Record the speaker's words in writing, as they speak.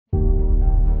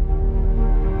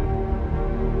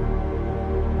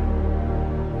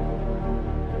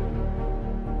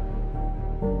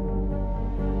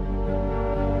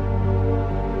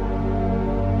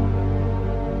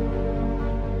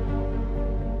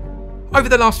Over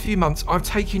the last few months, I've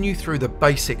taken you through the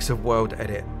basics of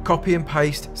WorldEdit. Copy and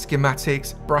paste,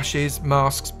 schematics, brushes,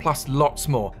 masks, plus lots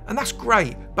more. And that's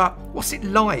great, but what's it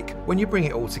like when you bring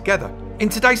it all together? In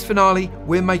today's finale,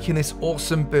 we're making this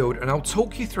awesome build, and I'll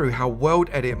talk you through how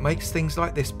WorldEdit makes things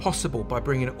like this possible by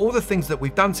bringing all the things that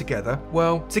we've done together,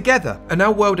 well, together. And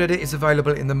now WorldEdit is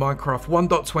available in the Minecraft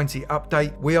 1.20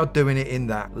 update. We are doing it in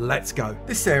that. Let's go.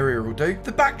 This area will do.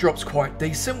 The backdrop's quite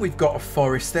decent. We've got a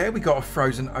forest there. We've got a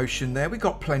frozen ocean there. We've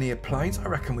got plenty of plains. I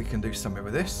reckon we can do something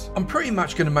with this. I'm pretty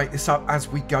much going to make this up as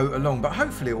we go along, but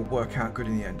hopefully it'll work out good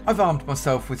in the end. I've armed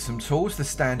myself with some tools, the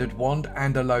standard wand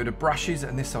and a load of brushes,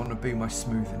 and this is going to be my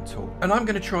smoothing tool. And I'm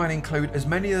going to try and include as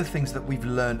many of the things that we've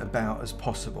learned about as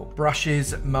possible.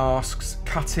 Brushes, masks,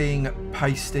 cutting,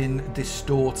 pasting,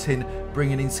 distorting,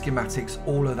 bringing in schematics,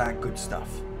 all of that good stuff.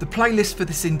 The playlist for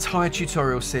this entire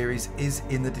tutorial series is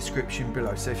in the description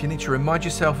below, so if you need to remind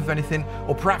yourself of anything,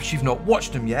 or perhaps you've not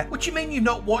watched them yet. What do you mean you've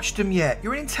not watched them yet?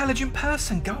 You're an intelligent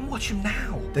person, go and watch them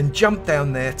now. Then jump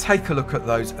down there, take a look at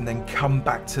those, and then come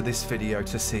back to this video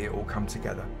to see it all come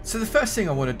together. So the first thing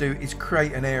I want to do is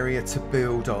create an area to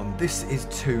build on. This is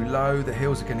too low, the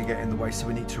hills are going to get in the way, so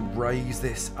we need to raise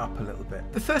this up a little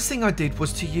bit. The first thing I did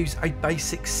was to use a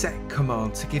basic set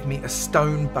command to give me a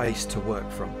stone base to work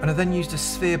from, and I then used a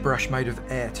sphere brush made of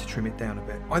air to trim it down a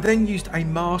bit. I then used a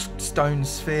masked stone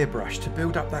sphere brush to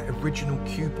build up that original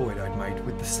cuboid I'd made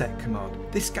with the set command.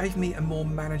 This gave me a more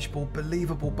manageable,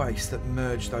 believable base that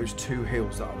merged those two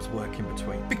hills that I was working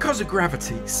between. Because of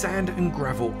gravity, sand and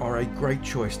gravel are a great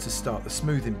choice to start the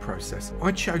smoothing process.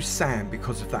 I chose sand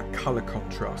because of that colour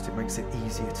contrast. It makes it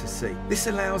easier to see. This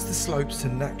allows the slopes to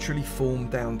naturally form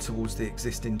down towards the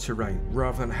existing terrain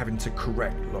rather than having to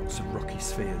correct lots of rocky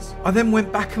spheres. I then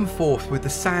went back and forth with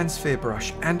the sand sphere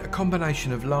brush and a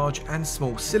combination of large and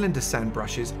small cylinder sand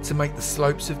brushes to make the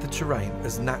slopes of the terrain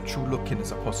as natural looking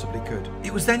as I possibly could.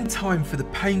 It was then time for the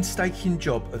painstaking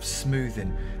job of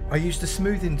smoothing. I used a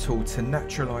smoothing tool to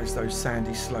naturalise those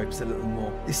sandy slopes a little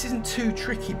more. This isn't too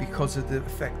tricky because of the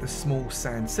effect the small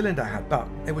sand cylinder had, but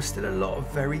there was still a lot of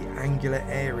very angular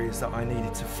areas that I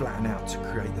needed to flatten out to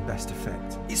create the best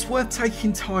effect. It's worth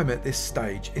taking time at this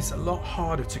stage. It's a lot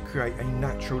harder to create a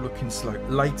natural looking slope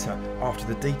later after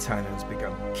the detailing has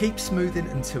begun. Keep smoothing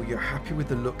until you're happy with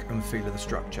the look and feel of the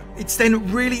structure. It's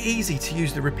then really easy to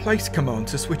use the replace command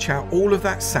to switch out all of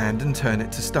that sand and turn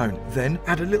it to stone. Then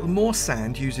add a little more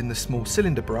sand using the small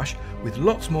cylinder brush with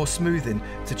lots more smoothing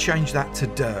to change that to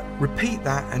dirt. Repeat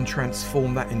that and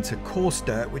transform that into coarse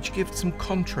dirt, which gives some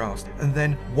contrast, and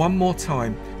then one more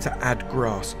time to add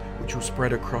grass, which will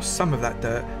spread across some of that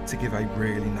dirt to give a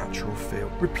really natural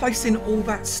feel. Replacing all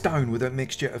that stone with a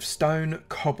mixture of stone,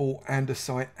 cobble,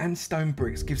 andesite and stone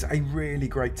bricks gives a really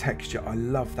great texture. I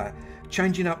love that.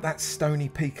 Changing up that stony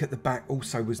peak at the back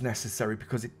also was necessary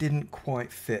because it didn't quite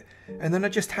fit, and then I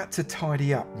just had to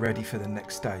tidy up, ready for the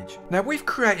next stage. Now we've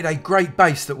created a great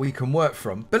base that we can work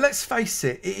from, but let's face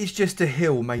it, it is just a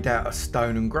hill made out of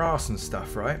stone and grass and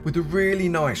stuff, right? With a really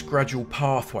nice gradual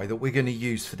pathway that we're going to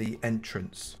use for the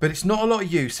entrance. But it's not a lot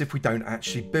of use if we don't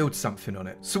actually build something on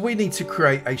it. So we need to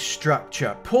create a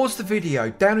structure. Pause the video,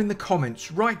 down in the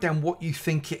comments, write down what you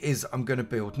think it is I'm going to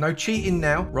build. No cheating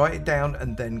now, write it down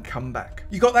and then come back.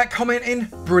 You got that comment in?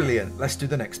 Brilliant. Let's do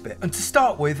the next bit. And to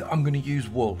start with, I'm going to use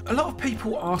wool. A lot of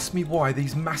people ask me why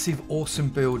these massive awesome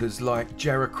builders like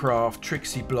Jeracraft,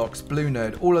 Trixie Blocks, Blue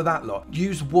Nerd, all of that lot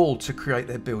use wool to create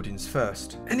their buildings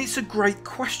first. And it's a great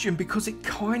question because it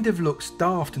kind of looks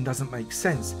daft and doesn't make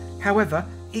sense. However,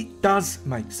 it does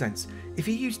make sense. If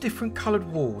you use different coloured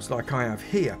walls like I have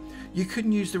here, you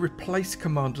can use the replace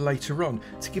command later on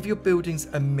to give your buildings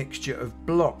a mixture of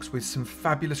blocks with some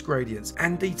fabulous gradients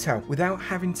and detail without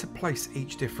having to place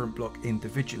each different block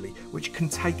individually, which can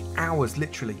take hours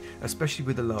literally, especially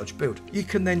with a large build. You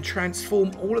can then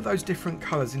transform all of those different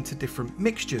colours into different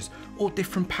mixtures or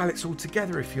different palettes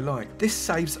altogether if you like. This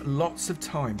saves lots of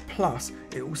time, plus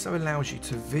it also allows you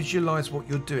to visualise what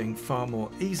you're doing far more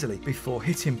easily before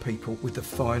hitting people with the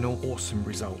final awesome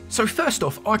result. So first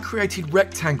off, I created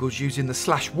rectangles using the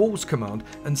 /walls command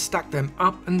and stacked them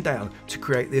up and down to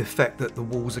create the effect that the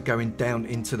walls are going down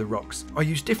into the rocks. I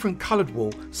used different coloured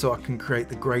wool so I can create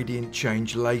the gradient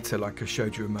change later like I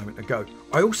showed you a moment ago.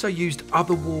 I also used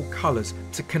other wall colours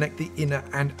to connect the inner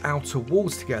and outer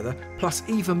walls together, plus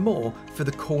even more for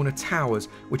the corner towers,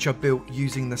 which I built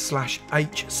using the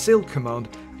 /h seal command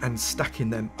command and stacking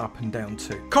them up and down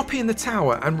too. Copying the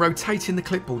tower and rotating the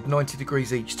clipboard 90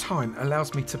 degrees each time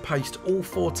allows me to paste all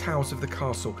 4 towers of the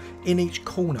castle in each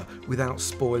corner without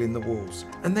spoiling the walls.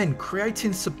 And then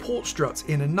creating support struts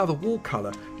in another wall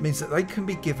colour means that they can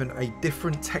be given a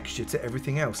different texture to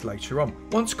everything else later on.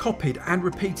 Once copied and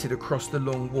repeated across the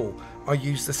long wall, I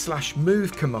use the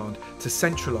 /move command to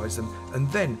centralise them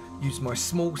and then use my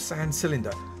small sand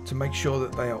cylinder to make sure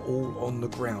that they are all on the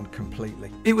ground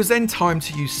completely. It was then time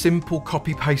to use simple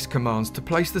copy-paste commands to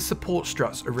place the support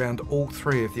struts around all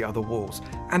 3 of the other walls,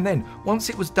 and then once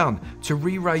it was done, to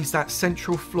re-raise that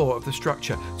central floor of the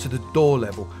structure to the door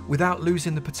level without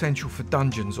losing the potential for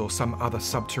dungeons or some other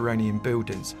subterranean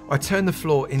buildings. I turned the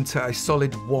floor into a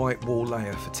solid white wall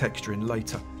layer for texturing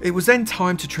later. It was then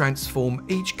time to transform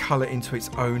each colour into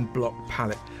its own block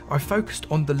palette. I focused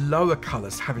on the lower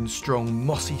colours having strong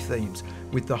mossy themes,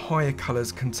 with the higher colours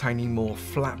containing more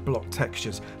flat block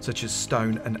textures such as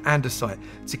stone and andesite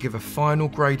to give a final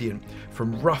gradient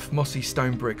from rough mossy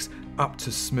stone bricks up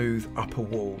to smooth upper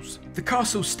walls. The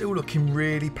castle's still looking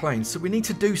really plain, so we need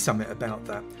to do something about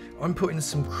that. I'm putting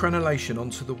some crenellation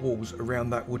onto the walls around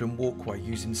that wooden walkway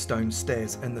using stone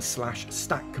stairs and the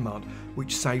 /stack command,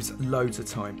 which saves loads of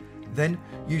time. Then,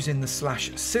 using the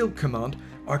 /seal command,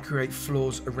 I create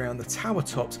floors around the tower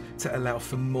tops to allow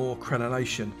for more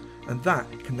crenellation, and that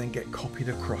can then get copied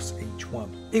across each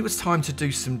one. It was time to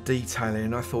do some detailing,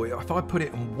 and I thought if I put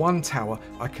it on one tower,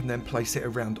 I can then place it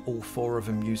around all 4 of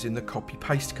them using the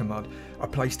copy-paste command. I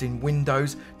placed in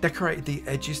windows, decorated the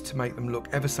edges to make them look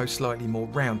ever so slightly more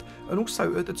round, and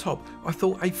also at the top I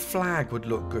thought a flag would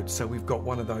look good, so we've got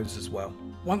one of those as well.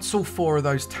 Once all 4 of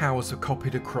those towers are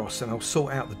copied across, and I'll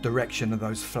sort out the direction of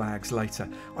those flags later,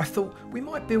 I thought we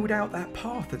might build out that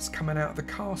path that's coming out of the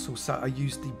castle, so I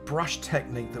used the brush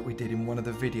technique that we did in one of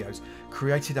the videos,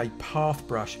 created a path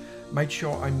brush, made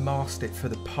sure I masked it for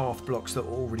the path blocks that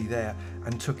were already there,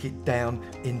 and took it down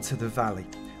into the valley.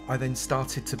 I then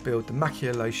started to build the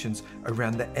machicolations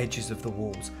around the edges of the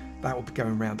walls. That will be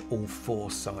going around all 4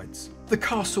 sides. The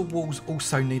castle walls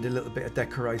also need a little bit of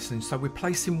decoration, so we're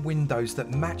placing windows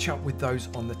that match up with those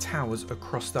on the towers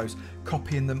across those,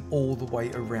 copying them all the way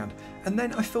around. And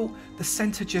then I thought the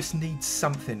centre just needs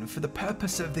something. For the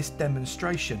purpose of this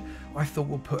demonstration, I thought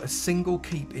we'll put a single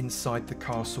keep inside the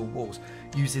castle walls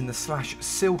using the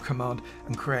 /seal command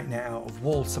and creating it out of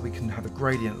walls so we can have a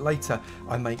gradient later.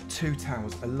 I make 2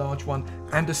 towers, a large one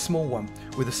and a small one,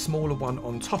 with a smaller one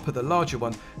on top of the larger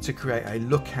one to create a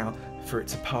lookout for it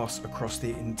to pass across the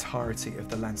entirety of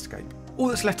the landscape. All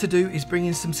that's left to do is bring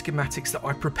in some schematics that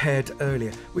I prepared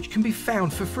earlier, which can be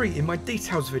found for free in my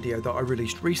details video that I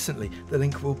released recently. The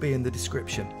link will be in the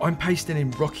description. I'm pasting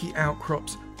in rocky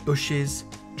outcrops, bushes,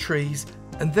 trees,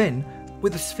 and then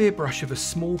with a sphere brush of a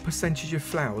small percentage of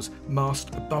flowers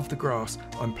masked above the grass,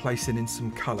 I'm placing in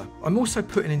some colour. I'm also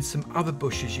putting in some other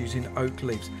bushes using oak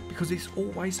leaves because it's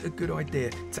always a good idea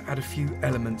to add a few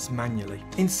elements manually.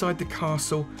 Inside the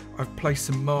castle, I've placed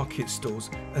some market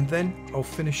stalls, and then I'll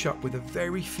finish up with a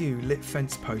very few lit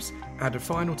fence posts, add a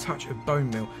final touch of bone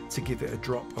meal to give it a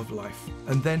drop of life,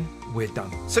 and then we're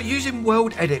done. So using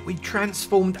WorldEdit, we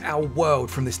transformed our world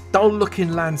from this dull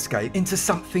looking landscape into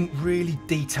something really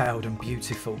detailed and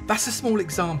beautiful. That's a small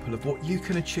example of what you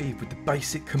can achieve with the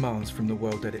basic commands from the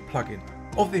WorldEdit plugin.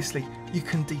 Obviously, you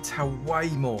can detail way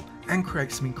more and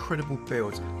create some incredible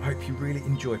builds. I hope you really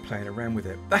enjoy playing around with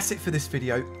it. That's it for this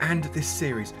video and this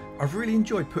series. I've really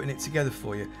enjoyed putting it together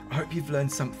for you. I hope you've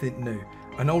learned something new,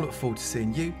 and I'll look forward to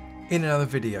seeing you in another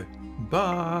video.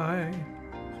 Bye!